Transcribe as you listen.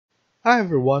Hi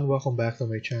everyone, welcome back to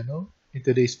my channel. In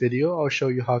today's video, I'll show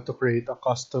you how to create a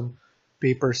custom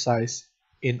paper size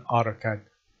in AutoCAD.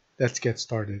 Let's get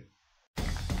started.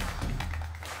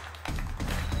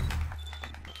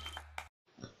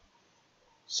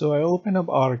 So I open up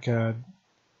AutoCAD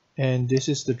and this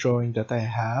is the drawing that I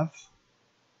have.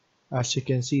 As you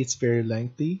can see, it's very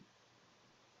lengthy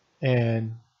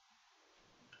and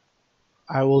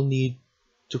I will need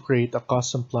to create a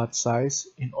custom plot size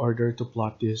in order to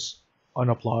plot this on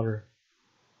a plotter.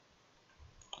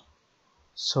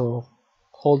 So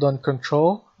hold on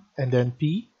Control and then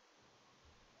P.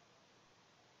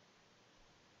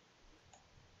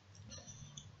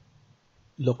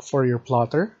 Look for your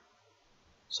plotter.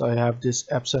 So I have this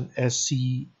Epson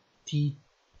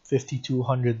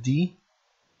SCT5200D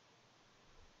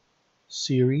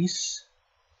series.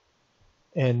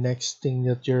 And next thing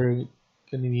that you're going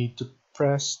to need to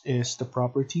press is the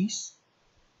properties.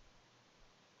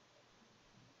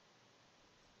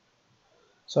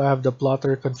 So I have the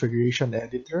plotter configuration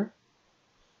editor.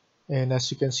 And as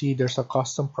you can see, there's a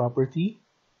custom property.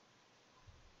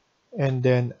 And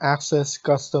then access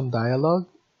custom dialog,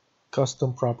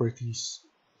 custom properties.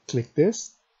 Click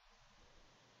this.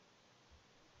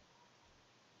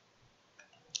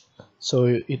 So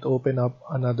it opened up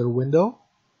another window.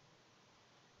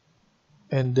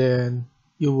 And then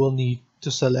you will need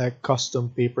to select custom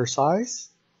paper size.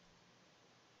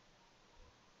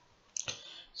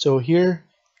 So here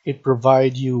it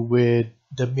provides you with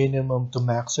the minimum to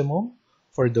maximum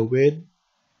for the width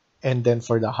and then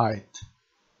for the height.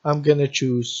 I'm gonna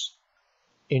choose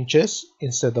inches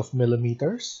instead of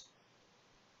millimeters.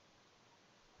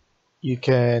 You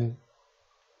can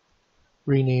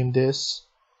rename this.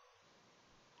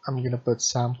 I'm gonna put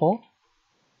sample.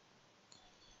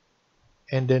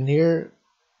 And then here,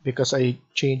 because I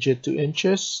changed it to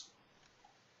inches,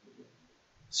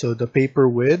 so the paper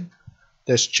width,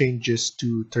 this changes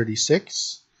to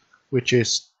 36, which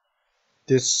is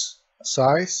this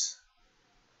size.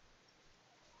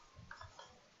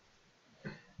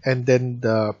 And then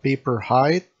the paper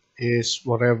height is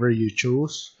whatever you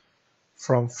choose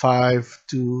from 5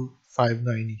 to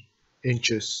 590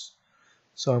 inches.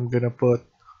 So I'm gonna put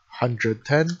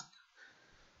 110.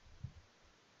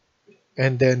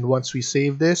 And then once we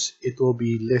save this, it will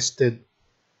be listed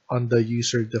on the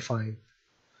user defined.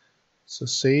 So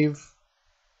save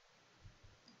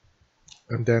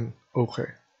and then OK.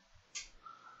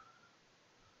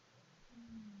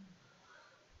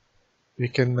 We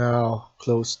can now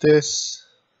close this,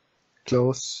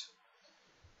 close.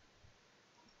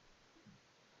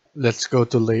 Let's go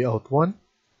to layout 1.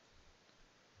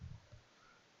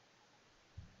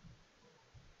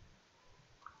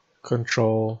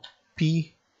 Control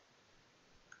P.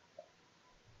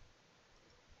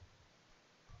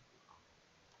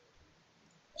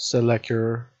 Select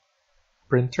your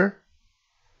printer.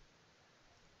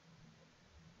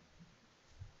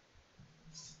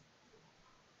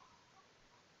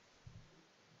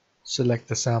 Select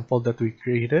the sample that we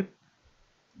created.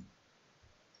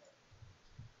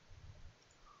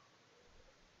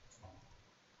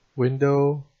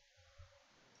 Window,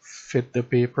 fit the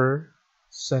paper,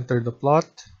 center the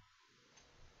plot,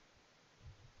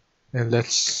 and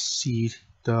let's see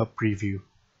the preview.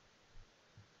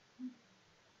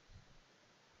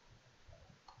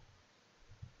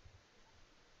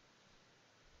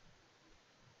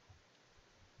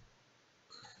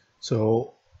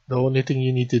 So the only thing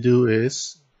you need to do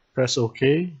is press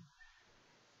OK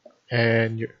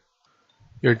and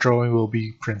your drawing will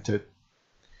be printed.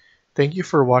 Thank you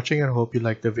for watching and hope you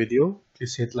liked the video.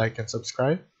 Please hit like and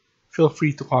subscribe. Feel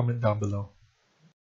free to comment down below.